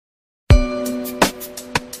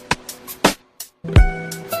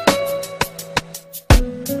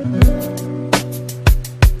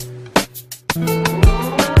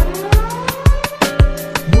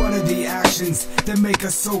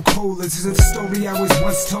so cold. This is a story I was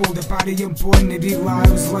once told about a young boy named Eli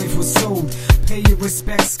whose life was sold. Pay your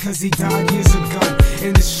respects cause he died years ago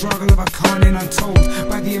in the struggle of a continent untold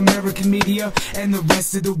by the American media and the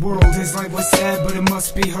rest of the world. His life was sad but it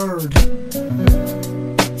must be heard.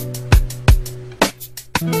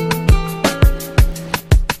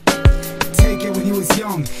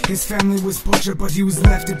 Young, his family was butchered, but he was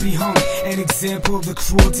left to be hung. An example of the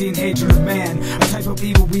cruelty and hatred of man, a type of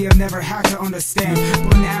evil we have never had to understand.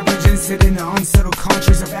 But an average incident in the unsettled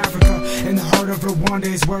countries of Africa, in the heart of Rwanda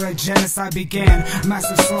is where a genocide began. A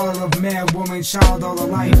massive slaughter of man, woman, child, all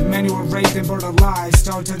alike. Many were raped and burned alive,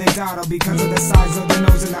 starved till they died, all because of the size of their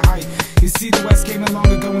nose and the height. You see, the West came along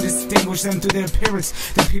ago and distinguished them through their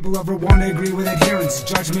appearance. The people of Rwanda agree with adherence.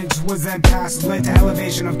 Judgment was then passed, led to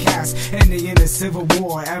elevation of caste, ending in the civil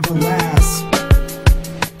war ever lasts.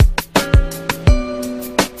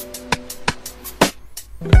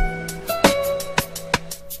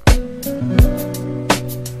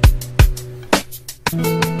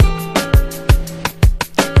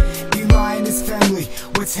 Eli and his family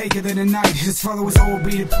were taken in the night. His father was old,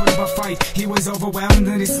 beat, put up a fight. He was overwhelmed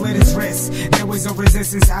and he slit his wrist. There was no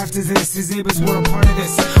resistance after this. His neighbors were a part of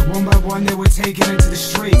this. One by one they were taken into the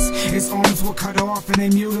streets. His arms were cut off and they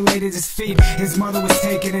mutilated his feet. His mother was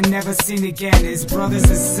taken and never seen again. His brothers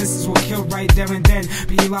and sisters were killed right there and then.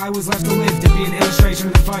 But Eli was left to live to be an illustration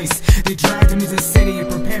of the vice. They dragged him into the city and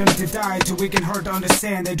prepared him to die. Too weak and hurt to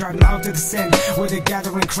understand. They dragged him out to the sin where they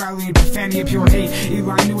gathering crowding and profanity and pure hate.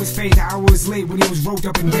 Eli knew his fate. The hour was late when he was roped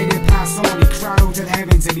up and ready to pass on. He cried out to the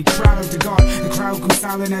heavens and he cried out to God. The crowd grew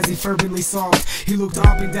silent as he fervently sobbed. He looked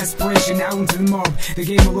up in desperation out into the mob. They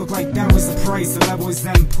gave him a look like that was the price. The lever was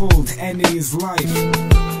then pulled, ending his life.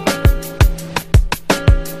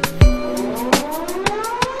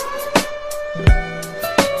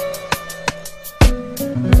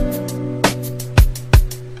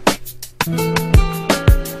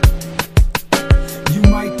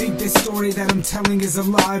 That I'm telling is a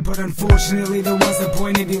lie, but unfortunately there was a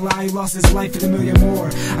boy named Eli who lost his life and a million more.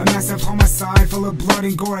 A massive homicide full of blood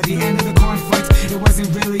and gore. At the end of the conflict it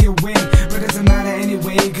wasn't really a win, but it doesn't matter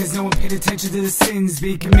anyway, cause no one paid attention to the sins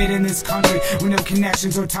being committed in this country with no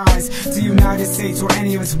connections or ties to the United States or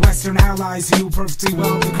any of its Western allies who knew perfectly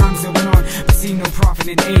well the crimes that went on, but seen no profit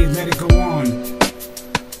in aid. Let it go on.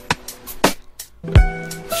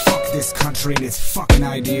 Fuck this country and its fucking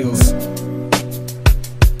ideals.